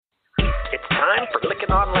time for Lykken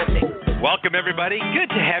on Lending. Welcome, everybody. Good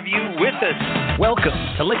to have you with us. Welcome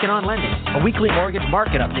to Lykken on Lending, a weekly mortgage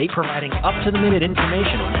market update providing up-to-the-minute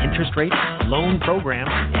information on interest rates, loan programs,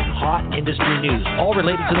 and hot industry news, all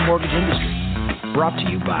related to the mortgage industry. Brought to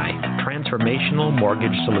you by Transformational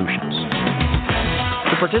Mortgage Solutions.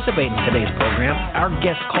 To participate in today's program, our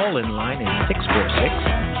guest call-in line is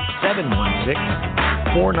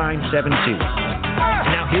 646-716-4972.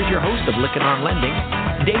 Now here's your host of Lykken on Lending,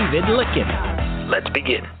 David Lykken. Let's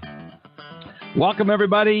begin. Welcome,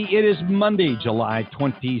 everybody. It is Monday, July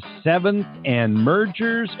 27th, and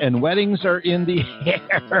mergers and weddings are in the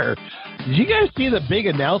air. Did you guys see the big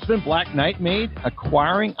announcement Black Knight made?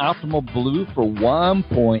 Acquiring Optimal Blue for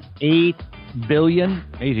 $1.8 billion.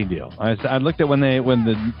 Amazing deal. I looked at when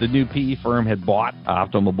the new PE firm had bought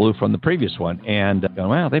Optimal Blue from the previous one, and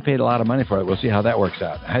wow, they paid a lot of money for it. We'll see how that works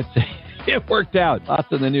out. I'd say it worked out. Lots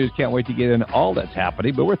in the news. Can't wait to get into all that's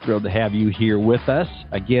happening, but we're thrilled to have you here with us.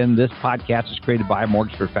 Again, this podcast is created by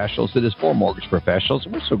mortgage professionals. It is for mortgage professionals,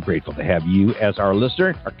 and we're so grateful to have you as our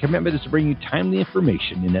listener. Our commitment is to bring you timely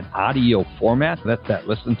information in an audio format. That's that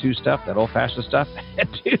listen to stuff, that old-fashioned stuff, and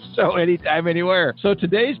do so anytime, anywhere. So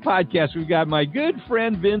today's podcast, we've got my good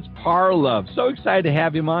friend Vince Parlove. So excited to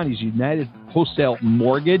have him on. He's United Wholesale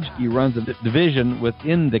Mortgage. He runs a division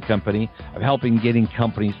within the company of helping getting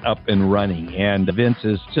companies up and running. And Vince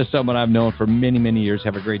is just someone I've known for many, many years,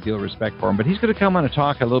 have a great deal of respect for him. But he's going to come on and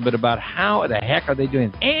talk a little bit about how the heck are they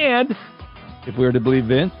doing. And if we were to believe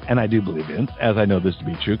Vince, and I do believe Vince, as I know this to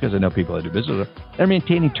be true because I know people that do business with him, they're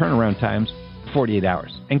maintaining turnaround times 48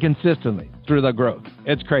 hours and consistently through the growth.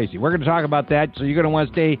 It's crazy. We're going to talk about that, so you're going to want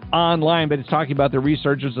to stay online, but it's talking about the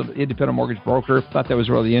researchers of the independent mortgage broker. Thought that was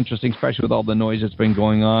really interesting, especially with all the noise that's been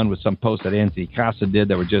going on with some posts that Anthony Casa did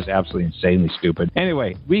that were just absolutely insanely stupid.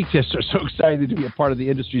 Anyway, we just are so excited to be a part of the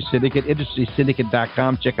Industry Syndicate,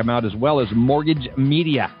 industrysyndicate.com. Check them out, as well as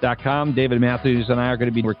mortgagemedia.com. David Matthews and I are going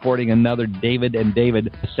to be recording another David and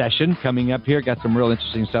David session coming up here. Got some real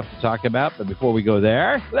interesting stuff to talk about, but before we go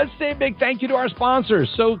there, let's say a big thank you to our sponsors.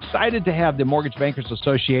 So excited to have the Mortgage Bankers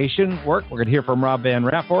Association work. We're going to hear from Rob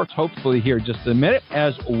VanRaaphorst, hopefully here in just a minute,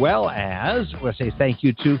 as well as we'll say thank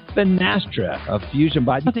you to Finastra of Fusion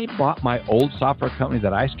Body. They bought my old software company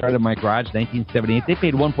that I started in my garage in 1978. They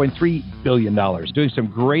paid $1.3 billion, doing some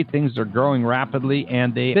great things. They're growing rapidly,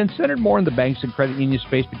 and they've been centered more in the banks and credit union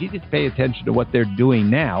space, but you need to pay attention to what they're doing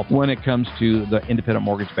now when it comes to the independent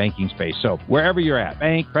mortgage banking space. So wherever you're at,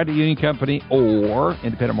 bank, credit union company, or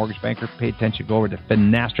independent mortgage banker, pay attention. Go over to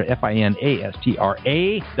Finastra,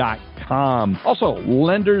 FINASTRA.com. Also,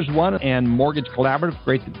 Lenders One and Mortgage Collaborative.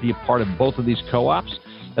 Great to be a part of both of these co-ops,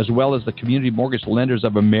 as well as the Community Mortgage Lenders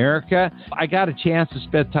of America. I got a chance to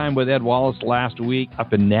spend time with Ed Wallace last week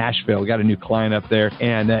up in Nashville. We got a new client up there,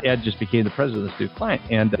 and Ed just became the president of this new client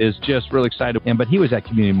and is just really excited. But he was at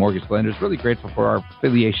Community Mortgage Lenders. Really grateful for our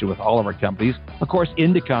affiliation with all of our companies. Of course,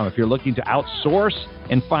 Indicom, if you're looking to outsource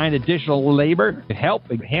and find additional labor to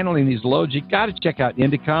help in handling these loads, you got to check out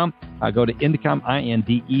Indicom. Go to Indicom,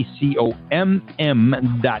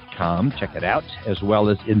 INDECOMM.com. Check it out, as well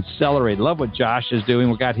as Incelerate. Love what Josh is doing.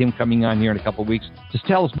 We got him coming on here in a couple of weeks to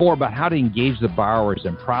tell us more about how to engage the borrowers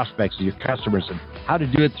and prospects of your customers and how to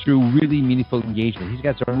do it through really meaningful engagement. He's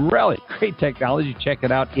got some really great technology. Check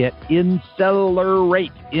it out at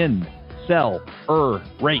Incelerate.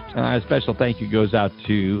 Incelerate. A special thank you goes out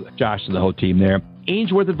to Josh and the whole team there.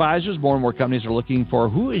 Ainsworth Advisors, more and more companies are looking for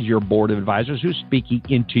who is your board of advisors, who's speaking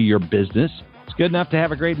into your business. It's good enough to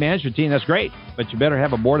have a great management team, that's great, but you better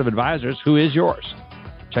have a board of advisors who is yours.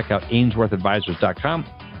 Check out AinsworthAdvisors.com.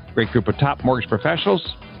 Great group of top mortgage professionals.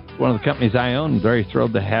 It's one of the companies I own. I'm very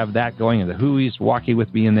thrilled to have that going, and the who he's walking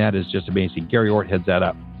with me in that is just amazing. Gary Ort heads that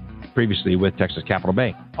up, previously with Texas Capital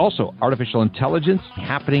Bank. Also, artificial intelligence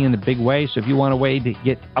happening in a big way. So if you want a way to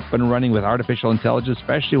get up and running with artificial intelligence,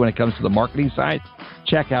 especially when it comes to the marketing side,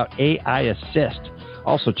 check out AI Assist.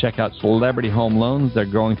 Also, check out Celebrity Home Loans. They're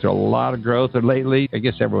going through a lot of growth lately. I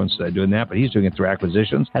guess everyone's doing that, but he's doing it through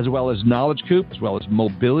acquisitions, as well as Knowledge Coop, as well as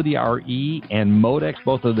Mobility RE and Modex.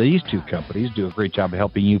 Both of these two companies do a great job of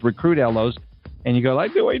helping you recruit LOs. And you go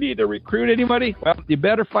like, do I need to recruit anybody? Well, you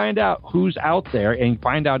better find out who's out there and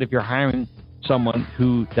find out if you're hiring someone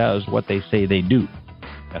who does what they say they do.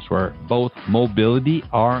 That's where both Mobility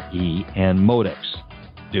RE and Modex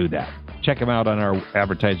do that. Check them out on our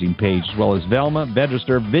advertising page, as well as Velma,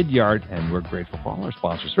 Vedrister, Vidyard, and we're grateful for all our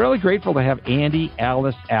sponsors. Really grateful to have Andy,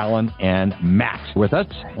 Alice, Allen, and Matt with us.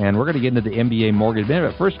 And we're going to get into the MBA Mortgage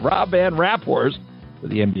Minute. But first, Rob VanRaaphorst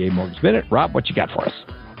with the MBA Mortgage Minute. Rob, what you got for us?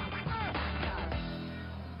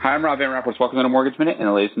 Hi, I'm Rob VanRaaphorst. Welcome to the Mortgage Minute and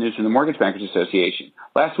the latest news from the Mortgage Bankers Association.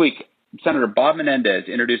 Last week, Senator Bob Menendez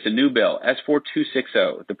introduced a new bill,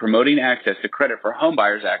 S4260, the Promoting Access to Credit for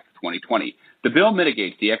Homebuyers Act of 2020. The bill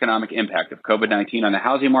mitigates the economic impact of COVID-19 on the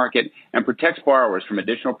housing market and protects borrowers from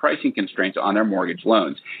additional pricing constraints on their mortgage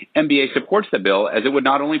loans. MBA supports the bill as it would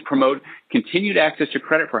not only promote continued access to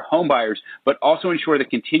credit for homebuyers, but also ensure the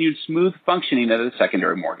continued smooth functioning of the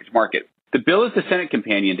secondary mortgage market. The bill is the Senate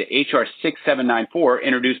companion to H.R. 6794,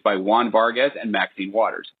 introduced by Juan Vargas and Maxine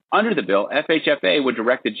Waters. Under the bill, FHFA would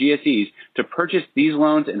direct the GSEs to purchase these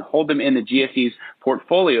loans and hold them in the GSEs'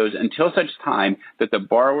 portfolios until such time that the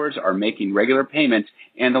borrowers are making regular payments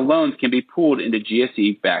and the loans can be pooled into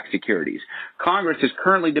GSE-backed securities. Congress is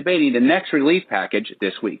currently debating the next relief package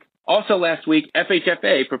this week. Also last week,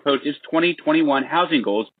 FHFA proposed its 2021 housing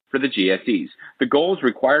goals for the GSEs. The goals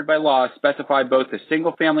required by law specify both the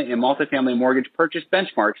single-family and multifamily mortgage purchase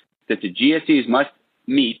benchmarks that the GSEs must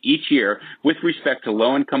meet each year with respect to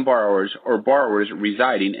low-income borrowers or borrowers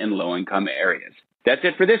residing in low-income areas. That's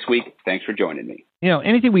it for this week. Thanks for joining me.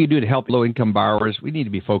 Anything we can do to help low-income borrowers, we need to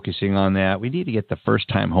be focusing on that. We need to get the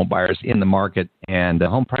first-time home buyers in the market, and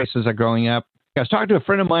home prices are going up. I was talking to a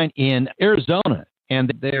friend of mine in Arizona,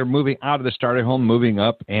 and they're moving out of the starter home, moving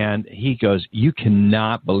up, and he goes, you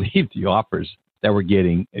cannot believe the offers that we're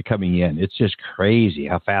getting coming in. It's just crazy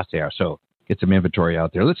how fast they are. So get some inventory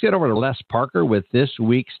out there. Let's get over to Les Parker with this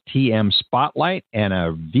week's TM Spotlight and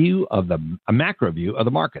a macro view of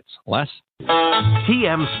the markets. Les?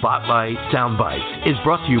 TM Spotlight Soundbites is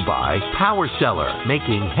brought to you by Power Seller,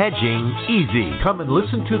 making hedging easy. Come and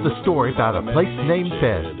listen to the story about a place named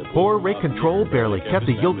Fed. Poor rate control barely kept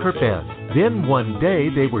the yield curve bent. Then one day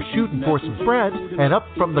they were shooting for some spread, and up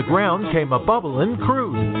from the ground came a bubbling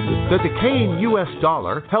crude. The decaying U.S.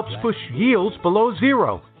 dollar helps push yields below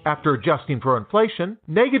zero. After adjusting for inflation,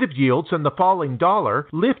 negative yields and the falling dollar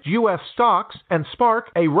lift U.S. stocks and spark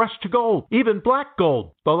a rush to gold, even black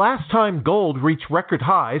gold. The last time gold reached record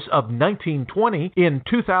highs of 1920 in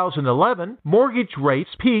 2011, mortgage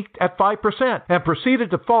rates peaked at 5% and proceeded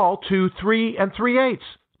to fall to 3 3/8.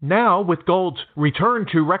 Now, with gold's return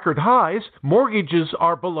to record highs, mortgages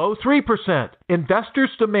are below 3%. Investors'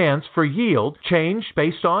 demands for yield change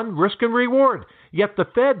based on risk and reward, yet the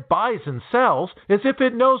Fed buys and sells as if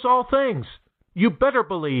it knows all things. You better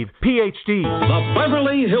believe PhDs. The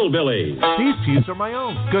Beverly Hillbillies. These views are my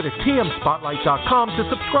own. Go to TMSpotlight.com to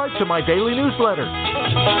subscribe to my daily newsletter.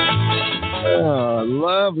 Oh, I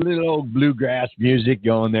love little old bluegrass music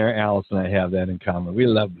going there. Alice and I have that in common. We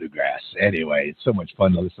love bluegrass. Anyway, it's so much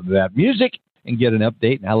fun to listen to that music and get an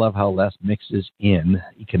update. And I love how Les mixes in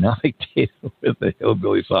economic data with the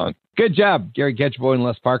hillbilly song. Good job, Gary Ketchboy and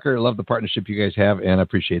Les Parker. I love the partnership you guys have, and I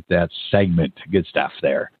appreciate that segment. Good stuff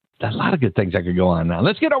there. There's a lot of good things that could go on now.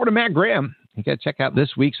 Let's get over to Matt Graham. You got to check out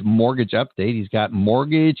this week's mortgage update. He's got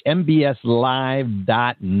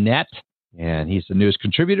mortgagembslive.net. And he's the newest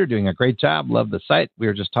contributor, doing a great job. Love the site. We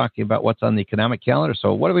were just talking about what's on the economic calendar.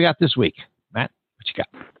 So what do we got this week? Matt, what you got?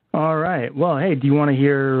 All right. Well, hey, do you want to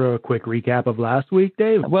hear a quick recap of last week,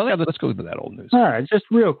 Dave? Well, yeah, let's go to that old news. All right. Just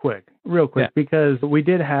real quick, Yeah. because we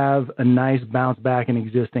did have a nice bounce back in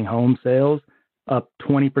existing home sales, up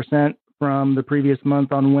 20% from the previous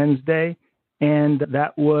month on Wednesday. And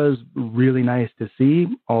that was really nice to see,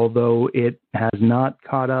 although it has not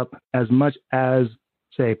caught up as much as,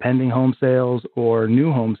 say, pending home sales or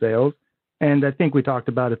new home sales. And I think we talked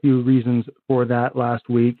about a few reasons for that last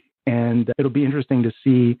week. And it'll be interesting to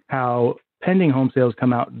see how pending home sales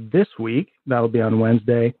come out this week. That'll be on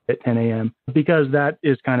Wednesday at 10 a.m. because that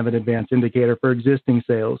is kind of an advanced indicator for existing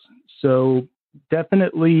sales. So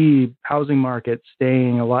definitely housing market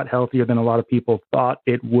staying a lot healthier than a lot of people thought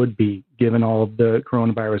it would be, given all of the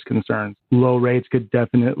coronavirus concerns. Low rates could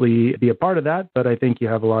definitely be a part of that, but I think you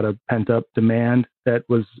have a lot of pent-up demand that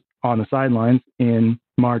was on the sidelines in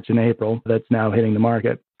March and April that's now hitting the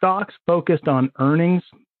market. Stocks focused on earnings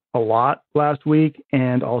a lot last week,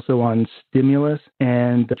 and also on stimulus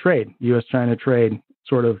and the trade, U.S.-China trade,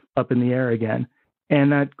 sort of up in the air again.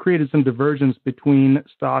 And that created some divergence between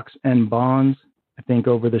stocks and bonds. I think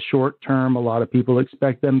over the short term, a lot of people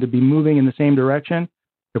expect them to be moving in the same direction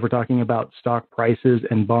if we're talking about stock prices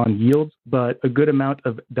and bond yields, but a good amount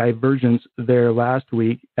of divergence there last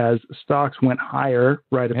week as stocks went higher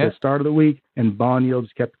right at the start of the week and bond yields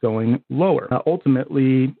kept going lower,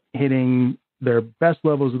 ultimately hitting their best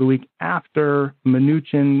levels of the week after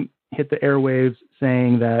Mnuchin hit the airwaves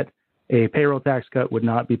saying that a payroll tax cut would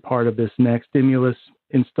not be part of this next stimulus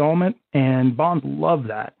installment, and bonds love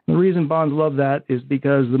that. The reason bonds love that is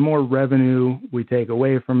because the more revenue we take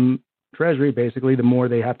away from Treasury, basically, the more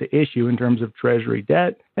they have to issue in terms of Treasury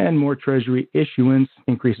debt, and more Treasury issuance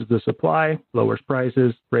increases the supply, lowers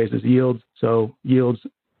prices, raises yields. So yields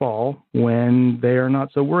fall when they are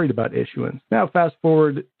not so worried about issuance. Now, fast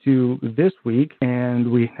forward to this week, and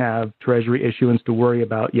we have Treasury issuance to worry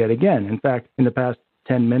about yet again. In fact, in the past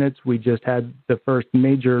 10 minutes, we just had the first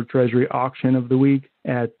major Treasury auction of the week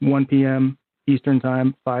at 1 p.m. Eastern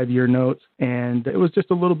Time, 5-year notes, and it was just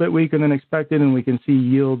a little bit weaker than expected, and we can see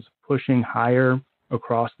yields pushing higher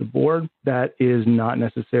across the board. That is not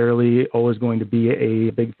necessarily always going to be a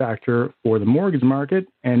big factor for the mortgage market,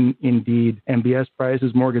 and indeed, MBS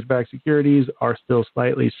prices, mortgage-backed securities, are still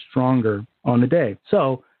slightly stronger on the day.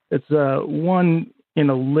 So it's one in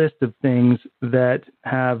a list of things that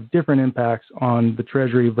have different impacts on the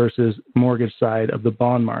Treasury versus mortgage side of the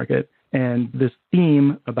bond market. And this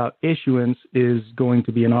theme about issuance is going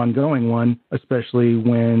to be an ongoing one, especially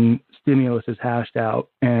when stimulus is hashed out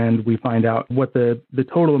and we find out what the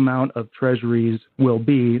total amount of treasuries will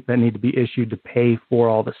be that need to be issued to pay for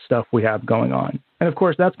all the stuff we have going on. And of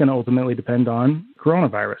course, that's going to ultimately depend on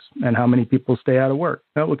coronavirus and how many people stay out of work.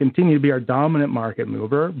 That will continue to be our dominant market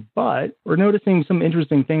mover, but we're noticing some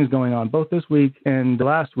interesting things going on both this week and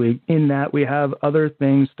last week, in that we have other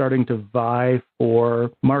things starting to vie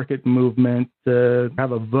for market movement to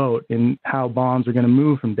have a vote in how bonds are going to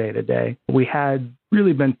move from day to day. We had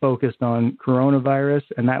really been focused on coronavirus,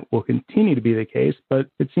 and that will continue to be the case, but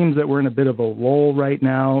it seems that we're in a bit of a lull right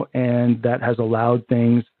now, and that has allowed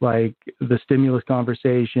things like the stimulus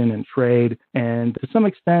conversation and trade, and to some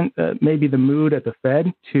extent, maybe the mood at the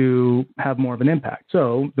Fed to have more of an impact.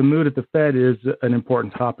 So the mood at the Fed is an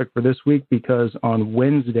important topic for this week, because on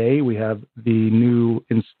Wednesday, we have the new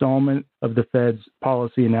installment of the Fed's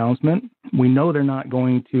policy announcement. We know they're not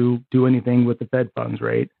going to do anything with the Fed funds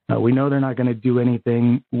rate. We know they're not going to do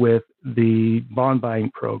anything with the bond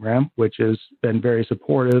buying program, which has been very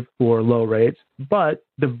supportive for low rates. But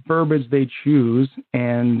the verbiage they choose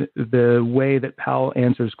and the way that Powell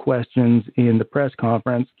answers questions in the press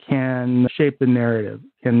conference can shape the narrative,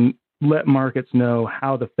 can let markets know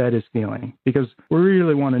how the Fed is feeling. Because we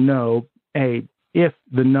really want to know, if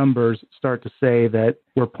the numbers start to say that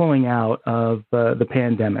we're pulling out of the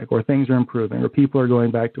pandemic, or things are improving, or people are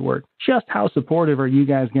going back to work, just how supportive are you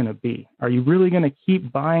guys going to be? Are you really going to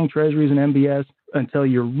keep buying treasuries and MBS until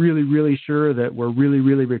you're really, really sure that we're really,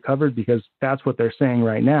 really recovered? Because that's what they're saying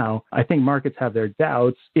right now. I think markets have their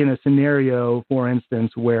doubts in a scenario, for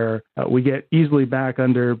instance, where we get easily back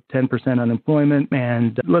under 10% unemployment,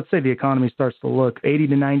 and let's say the economy starts to look 80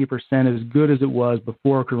 to 90% as good as it was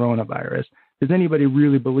before coronavirus. Does anybody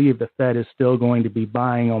really believe the Fed is still going to be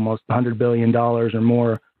buying almost $100 billion or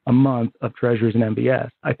more a month of treasuries and MBS?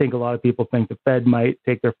 I think a lot of people think the Fed might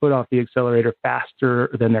take their foot off the accelerator faster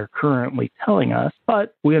than they're currently telling us,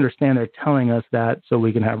 but we understand they're telling us that so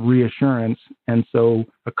we can have reassurance, and so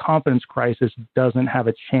a confidence crisis doesn't have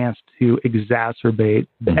a chance to exacerbate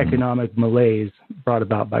the economic malaise brought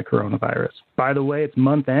about by coronavirus. By the way, it's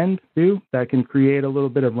month end too. That can create a little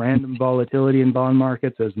bit of random volatility in bond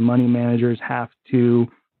markets as money managers have to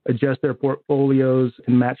adjust their portfolios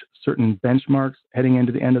and match certain benchmarks heading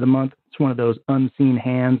into the end of the month. It's one of those unseen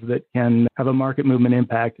hands that can have a market movement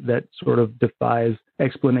impact that sort of defies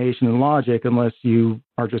explanation and logic, unless you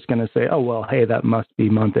are just going to say, oh, well, hey, that must be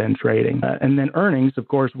month-end trading. And then earnings, of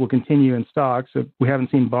course, will continue in stocks. So we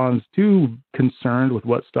haven't seen bonds too concerned with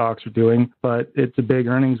what stocks are doing, but it's a big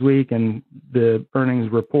earnings week, and the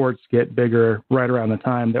earnings reports get bigger right around the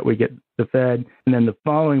time that we get the Fed. And then the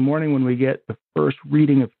following morning when we get the first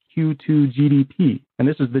reading of Q2 GDP. And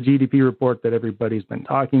this is the GDP report that everybody's been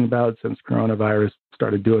talking about since coronavirus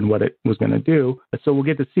started doing what it was going to do. So we'll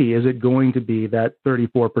get to see, is it going to be that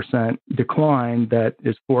 34% decline that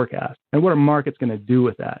is forecast? And what are markets going to do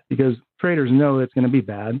with that? Because traders know it's going to be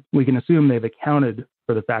bad. We can assume they've accounted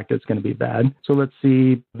for the fact that it's going to be bad. So let's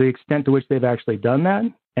see the extent to which they've actually done that.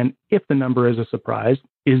 And if the number is a surprise,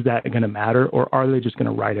 is that going to matter, or are they just going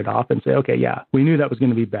to write it off and say, okay, yeah, we knew that was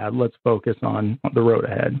going to be bad. Let's focus on the road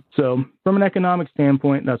ahead. So from an economic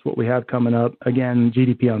standpoint, that's what we have coming up. Again,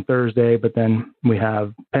 GDP on Thursday, but then we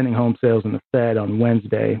have pending home sales in the Fed on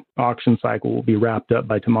Wednesday. Auction cycle will be wrapped up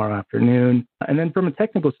by tomorrow afternoon. And then from a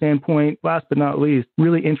technical standpoint, last but not least,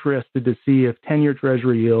 really interested to see if 10-year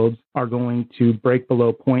Treasury yields are going to break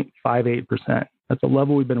below 0.58%. That's a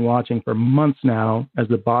level we've been watching for months now as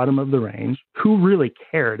the bottom of the range. Who really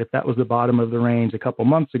cared if that was the bottom of the range a couple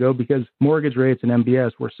months ago? Because mortgage rates and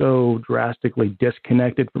MBS were so drastically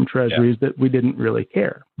disconnected from treasuries that we didn't really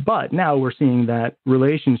care. But now we're seeing that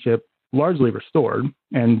relationship largely restored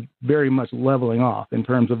and very much leveling off in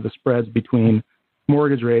terms of the spreads between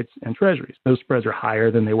mortgage rates and treasuries. Those spreads are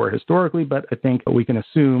higher than they were historically, but I think we can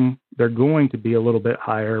assume they're going to be a little bit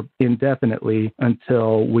higher indefinitely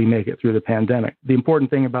until we make it through the pandemic. The important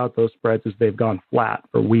thing about those spreads is they've gone flat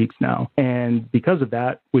for weeks now. And because of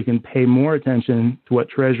that, we can pay more attention to what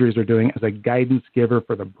treasuries are doing as a guidance giver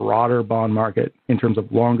for the broader bond market in terms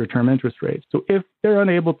of longer term interest rates. So if they're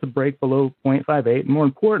unable to break below 0.58, and more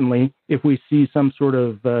importantly, if we see some sort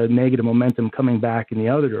of negative momentum coming back in the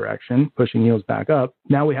other direction, pushing yields back up,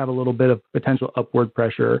 now we have a little bit of potential upward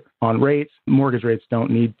pressure on rates. Mortgage rates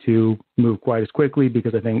don't need to move quite as quickly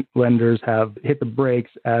because I think lenders have hit the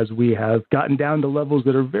brakes as we have gotten down to levels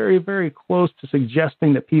that are very, very close to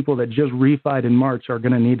suggesting that people that just refied in March are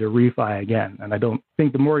going to need to refi again. And I don't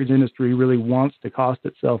think the mortgage industry really wants to cost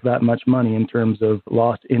itself that much money in terms of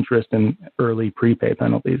lost interest and early prepay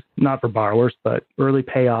penalties, not for borrowers, but early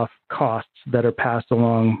payoff costs that are passed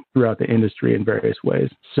along throughout the industry in various ways.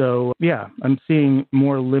 So yeah, I'm seeing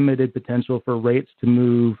more limited potential for rates to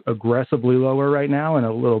move aggressively lower right now and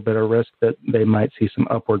a little bit of risk that they might see some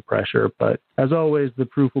upward pressure. But as always, the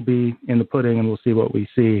proof will be in the pudding, and we'll see what we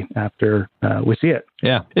see after we see it.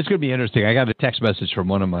 Yeah, it's going to be interesting. I got a text message from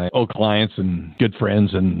one of my old clients and good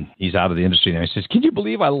friends, and he's out of the industry now. He says, "Can you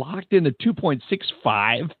believe I locked in a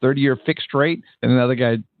 2.65 30-year fixed rate?" And another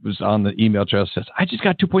guy was on the email trail says, "I just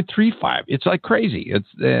got 2.35. It's like crazy."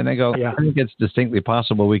 And I go, yeah. I think it's distinctly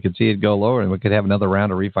possible we could see it go lower, and we could have another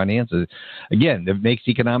round of refinances. Again, it makes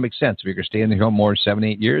economic sense. If you're going to stay in the home more than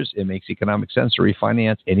 7-8 years, it makes economic sense to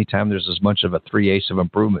refinance anytime there's as much of a 3/8 of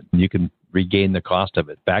improvement. You can regain the cost of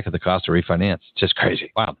it back at the cost of refinance. It's just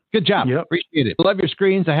crazy. Wow. Good job. Yep. Appreciate it. Love your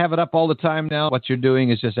screens. I have it up all the time now. What you're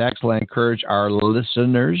doing is just excellent. I encourage our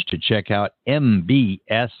listeners to check out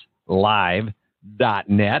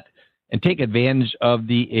mbslive.net and take advantage of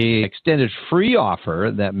the extended free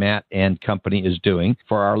offer that Matt and company is doing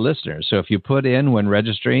for our listeners. So if you put in, when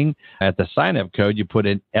registering at the sign-up code, you put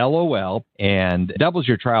in LOL and doubles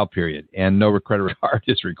your trial period, and no credit card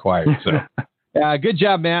is required. So good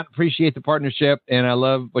job, Matt. Appreciate the partnership, and I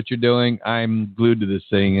love what you're doing. I'm glued to this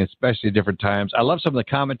thing, especially at different times. I love some of the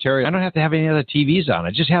commentary. I don't have to have any other TVs on.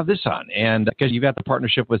 I just have this on. And because you've got the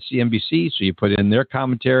partnership with CNBC, so you put in their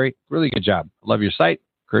commentary. Really good job. Love your site.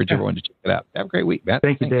 Encourage everyone to check it out. Have a great week, Matt.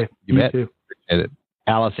 Thank you, Dave. You bet. Too. Appreciate it.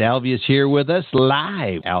 Alice Alvey is here with us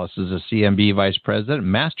live. Alice is a CMB Vice President,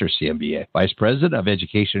 Master CMBA, Vice President of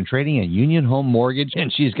Education and Training at Union Home Mortgage,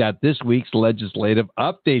 and she's got this week's legislative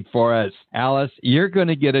update for us. Alice, you're going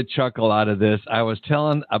to get a chuckle out of this. I was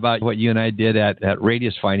telling about what you and I did at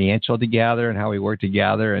Radius Financial together and how we worked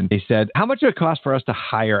together, and they said, how much would it cost for us to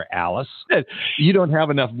hire Alice? You don't have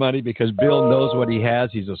enough money because Bill knows what he has.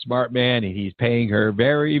 He's a smart man, and he's paying her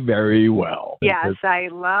very, very well. Yes, I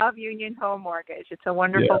love Union Home Mortgage. It's a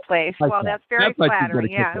wonderful place. Well, that's very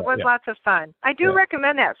flattering. Yeah, it was lots of fun. I do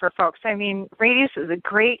recommend that for folks. I mean, Radius is a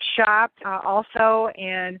great shop also,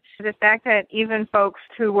 and the fact that even folks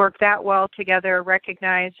who work that well together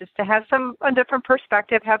recognize just to have a different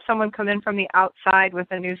perspective, have someone come in from the outside with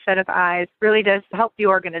a new set of eyes, really does help the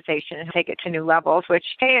organization and take it to new levels, which,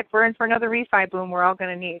 hey, if we're in for another refi boom, we're all going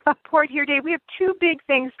to need. Report here, Dave. We have two big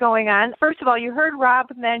things going on. First of all, you heard Rob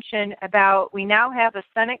mention about we now have a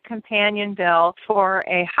Senate companion bill for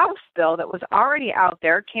a House bill that was already out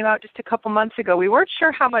there, came out just a couple months ago. We weren't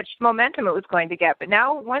sure how much momentum it was going to get, but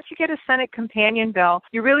now once you get a Senate companion bill,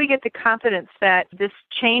 you really get the confidence that this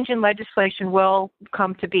change in legislation will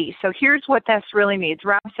come to be. So here's what this really means.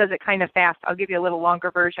 Rob says it kind of fast. I'll give you a little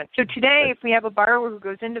longer version. So today, if we have a borrower who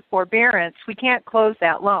goes into forbearance, we can't close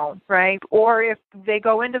that loan, right? Or if they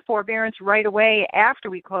go into forbearance right away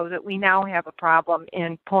after we close it, we now have a problem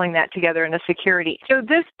in pulling that together in a security. So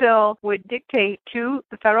this bill would dictate to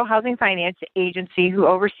the Federal Housing Finance Agency, who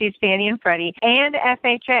oversees Fannie and Freddie, and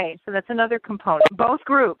FHA, so that's another component. Both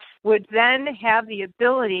groups would then have the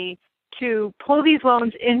ability to pull these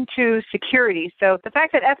loans into security. So the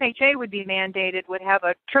fact that FHA would be mandated would have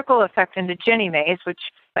a trickle effect into Ginnie Mae's, which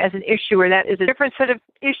as an issuer, that is a different set of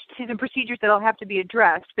issues and procedures that will have to be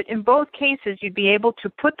addressed. But in both cases, you'd be able to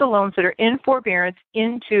put the loans that are in forbearance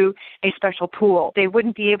into a special pool. They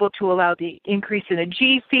wouldn't be able to allow the increase in a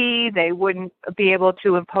G fee. They wouldn't be able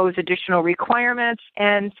to impose additional requirements.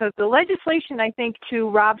 And so the legislation, I think, to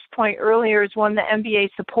Rob's point earlier, is one the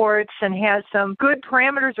MBA supports and has some good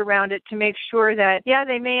parameters around it to make sure that, yeah,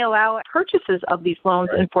 they may allow purchases of these loans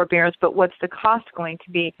in forbearance, but what's the cost going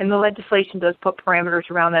to be? And the legislation does put parameters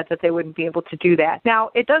around that they wouldn't be able to do that.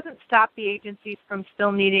 Now, it doesn't stop the agencies from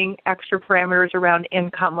still needing extra parameters around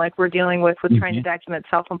income like we're dealing with trying to document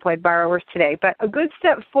self-employed borrowers today. But a good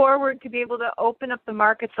step forward to be able to open up the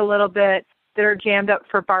markets a little bit, that are jammed up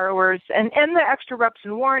for borrowers and the extra reps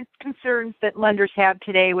and warrant concerns that lenders have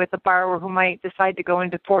today with a borrower who might decide to go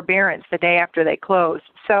into forbearance the day after they close.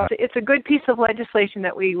 So it's a good piece of legislation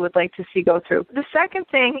that we would like to see go through. The second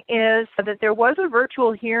thing is that there was a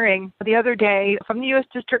virtual hearing the other day from the U.S.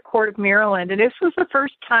 District Court of Maryland, and this was the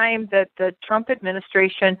first time that the Trump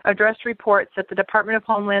administration addressed reports that the Department of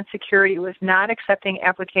Homeland Security was not accepting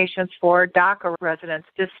applications for DACA residents,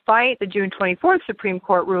 despite the June 24th Supreme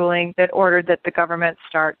Court ruling that ordered that the government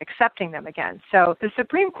start accepting them again. So the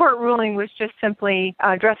Supreme Court ruling was just simply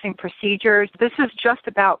addressing procedures. This is just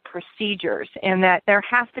about procedures, and that there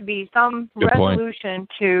has to be some resolution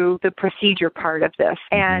to the procedure part of this.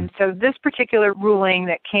 And so this particular ruling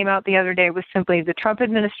that came out the other day was simply the Trump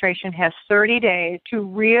administration has 30 days to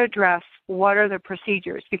readdress what are the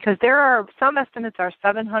procedures, because there are some estimates are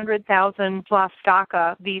 700,000 plus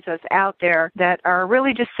DACA visas out there that are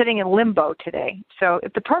really just sitting in limbo today. So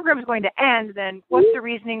if the program is going to end, then what's the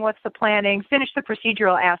reasoning, what's the planning, finish the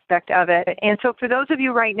procedural aspect of it. And so for those of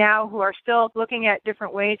you right now who are still looking at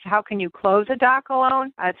different ways, how can you close a DACA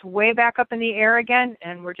loan? It's way back up in the air again,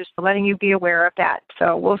 and we're just letting you be aware of that.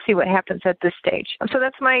 So we'll see what happens at this stage. So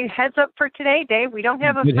that's my heads up for today, Dave. We don't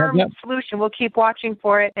have a firm solution. We'll keep watching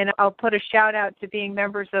for it, and I'll put a shout out to being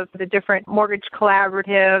members of the different Mortgage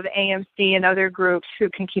Collaborative, AMC, and other groups who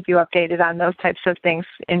can keep you updated on those types of things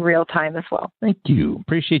in real time as well. Thank you.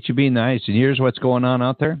 Appreciate you being nice. And here's what's going on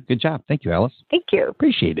out there. Good job. Thank you, Alice. Thank you.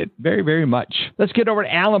 Appreciate it very, very much. Let's get over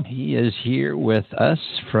to Allen. He is here with us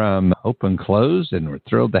from Open Close, and we're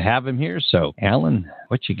thrilled to have him here. So, Allen,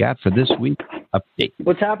 what you got for this week? Update.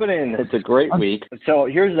 What's happening? It's a great week. So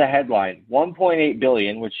here's the headline. $1.8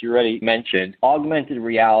 billion, which you already mentioned, augmented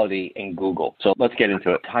reality in Google. So let's get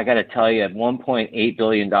into it. I got to tell you, at $1.8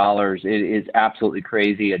 billion, it is absolutely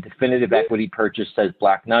crazy. A definitive equity purchase, says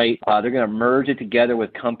Black Knight. They're going to merge it together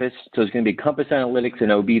with Compass. So it's going to be Compass Analytics and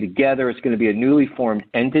OB together. It's going to be a newly formed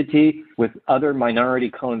entity with other minority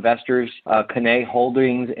co-investors, Canay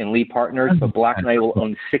Holdings and Lee Partners, but Black Knight will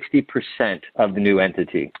own 60% of the new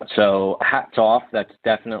entity. So hats off. That's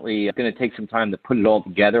definitely going to take some time to put it all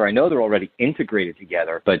together. I know they're already integrated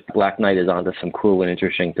together, but Black Knight is onto some cool and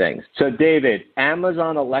interesting things. So David,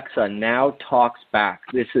 Amazon Alexa now talks back.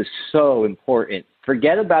 This is so important.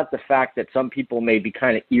 Forget about the fact that some people may be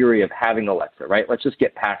kind of eerie of having Alexa, right? Let's just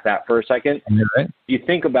get past that for a second. Right. You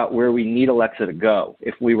think about where we need Alexa to go.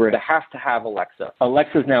 If we were to have Alexa,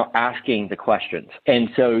 Alexa's now asking the questions. And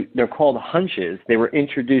so they're called hunches. They were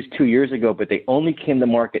introduced 2 years ago, but they only came to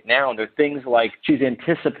market now. And they're things like she's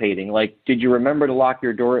anticipating, like, did you remember to lock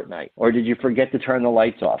your door at night? Or did you forget to turn the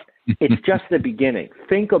lights off? It's just the beginning.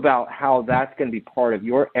 Think about how that's going to be part of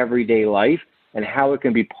your everyday life and how it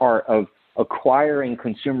can be part of acquiring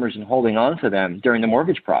consumers and holding on to them during the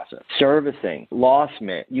mortgage process, servicing, loss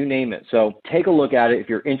mint, you name it. So take a look at it if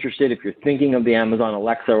you're interested, if you're thinking of the Amazon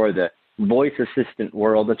Alexa or the voice assistant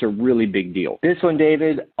world. That's a really big deal. This one,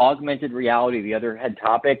 David, augmented reality, the other head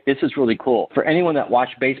topic. This is really cool. For anyone that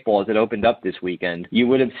watched baseball as it opened up this weekend, you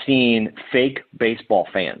would have seen fake baseball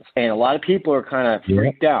fans. And a lot of people are kind of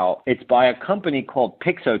freaked out. It's by a company called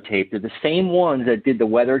Pixotape. They're the same ones that did the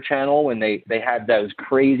Weather Channel when they had those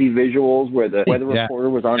crazy visuals where the weather reporter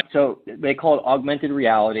was on. So they call it augmented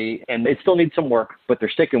reality, and it still needs some work, but they're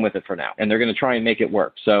sticking with it for now. And they're going to try and make it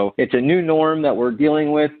work. So it's a new norm that we're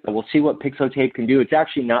dealing with. We'll see what Pixotape can do. It's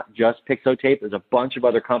actually not just Pixotape. There's a bunch of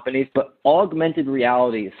other companies, but augmented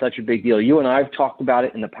reality is such a big deal. You and I have talked about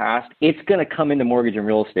it in the past. It's going to come into mortgage and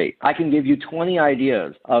real estate. I can give you 20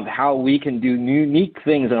 ideas of how we can do unique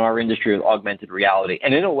things in our industry with augmented reality.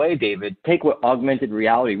 And in a way, David, take what augmented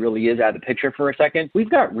reality really is out of the picture for a second. We've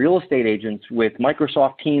got real estate agents with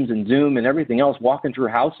Microsoft Teams and Zoom and everything else walking through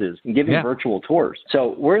houses and giving virtual tours.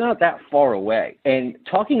 So we're not that far away. And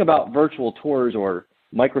talking about virtual tours or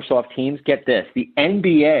Microsoft Teams, get this. The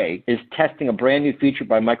NBA is testing a brand new feature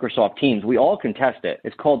by Microsoft Teams. We all can test it.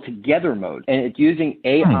 It's called Together Mode, and it's using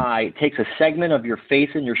AI. It takes a segment of your face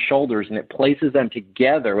and your shoulders, and it places them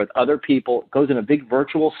together with other people. It goes in a big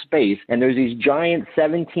virtual space, and there's these giant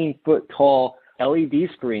 17-foot tall LED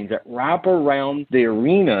screens that wrap around the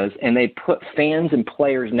arenas, and they put fans and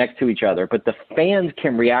players next to each other. But the fans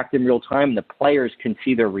can react in real time, and the players can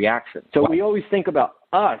see their reaction. So we always think about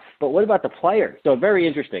us, but what about the players? So very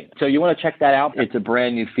interesting. So you want to check that out. It's a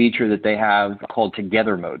brand new feature that they have called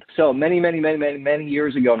Together Mode. So many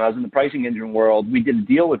years ago, when I was in the pricing engine world, we did a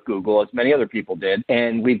deal with Google, as many other people did,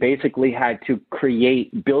 and we basically had to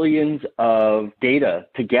create billions of data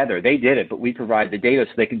together. They did it, but we provide the data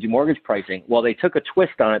so they can do mortgage pricing. Well, they took a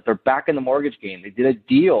twist on it. They're back in the mortgage game. They did a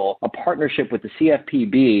deal, a partnership with the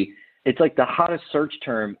CFPB, It's like the hottest search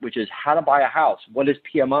term, which is how to buy a house. What is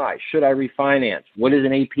PMI? Should I refinance? What is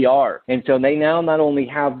an APR? And so they now not only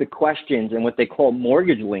have the questions and what they call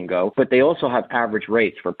mortgage lingo, but they also have average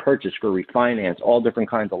rates for purchase, for refinance, all different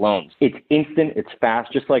kinds of loans. It's instant. It's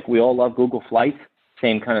fast. Just like we all love Google Flights.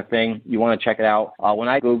 Same kind of thing. You want to check it out. When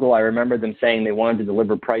I Google, I remember them saying they wanted to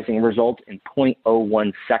deliver pricing results in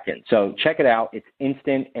 0.01 seconds. So check it out. It's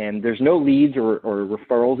instant, and there's no leads or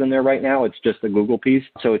referrals in there right now. It's just a Google piece.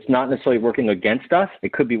 So it's not necessarily working against us.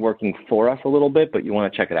 It could be working for us a little bit, but you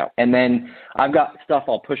want to check it out. And then I've got stuff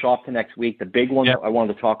I'll push off to next week. The big one that I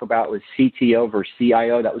wanted to talk about was CTO versus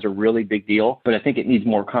CIO. That was a really big deal, but I think it needs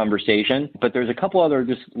more conversation. But there's a couple other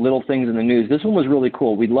just little things in the news. This one was really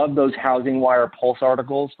cool. We love those Housing Wire Pulse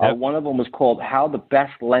articles. One of them was called How the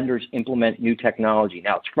Best Lenders Implement New Technology.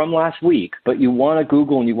 Now, it's from last week, but you want to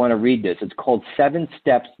Google and you want to read this. It's called 7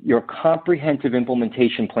 Steps Your Comprehensive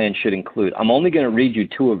Implementation Plan Should Include. I'm only going to read you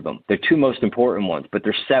 2 of them. They're 2 most important ones, but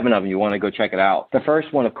there's 7 of them. You want to go check it out. The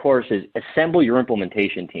first one, of course, is assemble your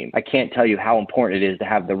implementation team. I can't tell you how important it is to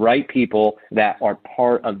have the right people that are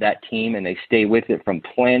part of that team and they stay with it from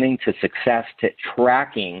planning to success to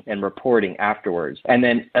tracking and reporting afterwards. And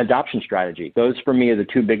then adoption strategy. Those for me are the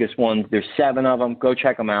 2 biggest ones. There's 7 of them. Go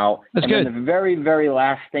check them out. That's and good. Then the very, very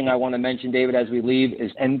last thing I want to mention, David, as we leave,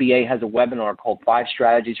 is MBA has a webinar called 5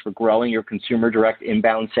 Strategies for Growing Your Consumer Direct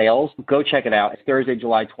Inbound Sales. Go check it out. It's Thursday,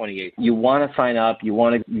 July 28th. You want to sign up. You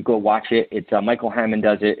want to go watch it. It's Michael Hammond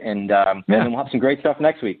does it, and then we'll have some great stuff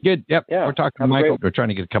next week. Good. Yep. Yeah. We're talking to Michael. We're trying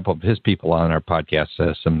to get a couple of his people on our podcast,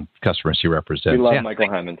 some customers he represents. We love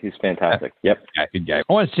Michael Hammond. He's fantastic. Yep. Yeah, good guy.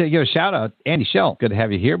 I want to give a shout out, Andy Schell. Good to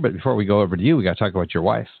have you here. But before we go over to you, we got to talk about your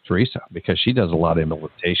wife, Teresa, because she does a lot of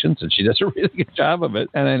implementations and she does a really good job of it.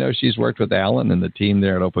 And I know she's worked with Allen and the team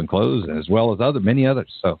there at Open Close, as well as many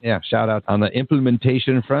others. So yeah, shout out on the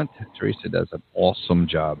implementation front. Teresa does an awesome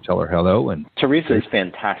job. Tell her hello. And Teresa is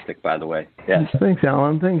fantastic, by the way. Yes. Thanks,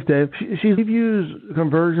 Allen. Thanks, Dave. She views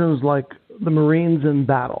conversions like the Marines in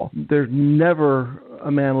battle. There's never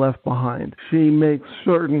a man left behind. She makes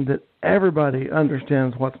certain that everybody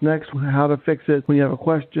understands what's next, how to fix it, when you have a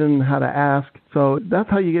question, how to ask. So that's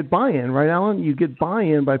how you get buy-in, right, Alan? You get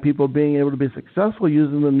buy-in by people being able to be successful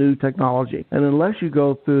using the new technology. And unless you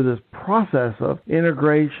go through this process of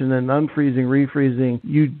integration and unfreezing, refreezing,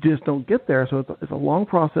 you just don't get there. So it's a long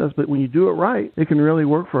process, but when you do it right, it can really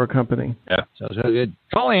work for a company. Yeah, sounds really good.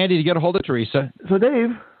 Call Andy to get a hold of Teresa. So, Dave.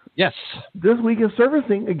 Yes. This week is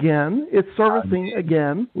servicing again. It's servicing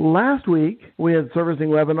again. Last week, we had servicing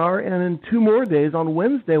webinar, and in 2 more days, on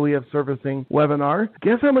Wednesday, we have servicing webinar.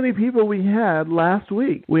 Guess how many people we had last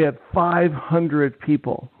week? We had 500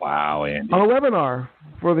 people. Wow, Andy. On a webinar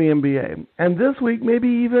for the MBA. And this week, maybe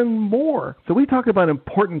even more. So we talk about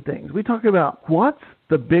important things. We talk about what's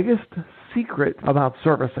the biggest secret about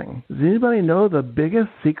servicing. Does anybody know the biggest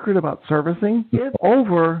secret about servicing? It's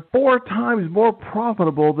over 4 times more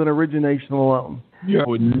profitable than origination alone. You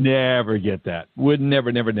would never get that. Would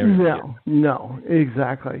never. No,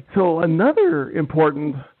 exactly. So another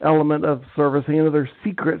important element of servicing, another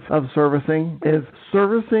secret of servicing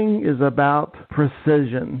is about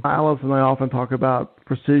precision. Alice and I often talk about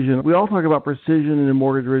precision. We all talk about precision in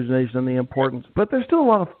mortgage origination and the importance, but there's still a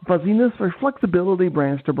lot of fuzziness or flexibility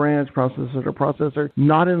branch to branch, processor to processor,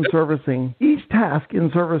 not in servicing. Each task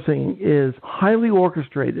in servicing is highly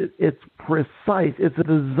orchestrated. It's precise. It's a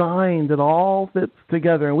design that all fits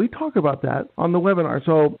together, and we talk about that on the webinar.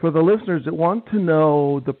 So for the listeners that want to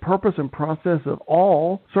know the purpose and process of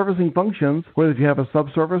all servicing functions, whether you have a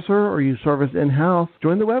sub-servicer or you service in-house,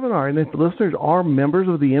 join the webinar. And if the listeners are members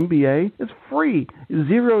of the MBA, it's free.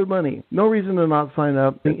 0 money. No reason to not sign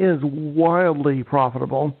up. It is wildly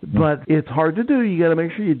profitable, but it's hard to do. You got to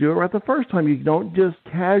make sure you do it right the first time. You don't just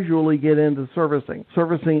casually get into servicing.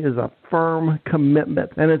 Servicing is a firm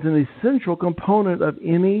commitment, and it's an essential component of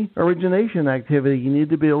any origination activity. You need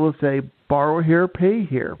to be able to say, borrow here, pay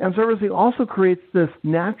here. And servicing also creates this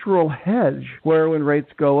natural hedge where when rates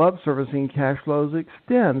go up, servicing cash flows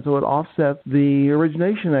extend. So it offsets the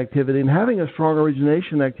origination activity. And having a strong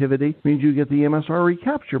origination activity means you get the MSR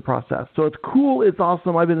recapture process. So it's cool. It's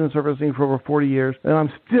awesome. I've been in servicing for over 40 years, and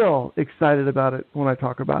I'm still excited about it when I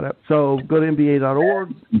talk about it. So go to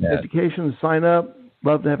MBA.org, education, sign up.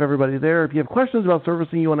 Love to have everybody there. If you have questions about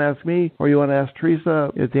servicing you want to ask me or you want to ask Teresa,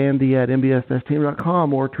 it's Andy at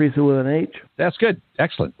mbs-team.com or Teresa with an H. That's good.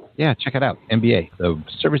 Excellent. Yeah, check it out. MBA, the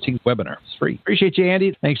servicing webinar. It's free. Appreciate you,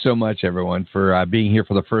 Andy. Thanks so much, everyone, for being here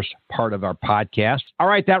for the first part of our podcast. All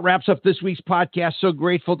right, that wraps up this week's podcast. So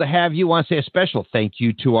grateful to have you. I want to say a special thank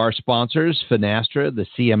you to our sponsors, Finastra, the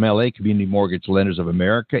CMLA, Community Mortgage Lenders of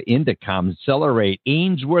America, Indicom, Accelerate,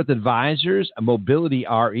 Ainsworth Advisors, Mobility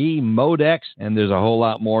RE, Modex, and there's a whole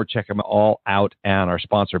lot more. Check them all out on our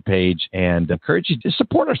sponsor page, and encourage you to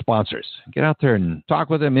support our sponsors. Get out there and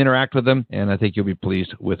talk with them, interact with them, and I think you'll be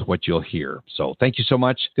pleased with what you'll hear. So thank you so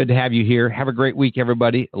much. Good to have you here. Have a great week,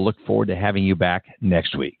 everybody. Look forward to having you back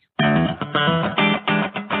next week.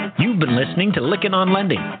 You've been listening to Lykken on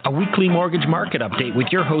Lending, a weekly mortgage market update with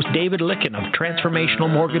your host, David Lykken of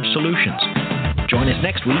Transformational Mortgage Solutions. Join us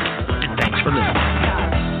next week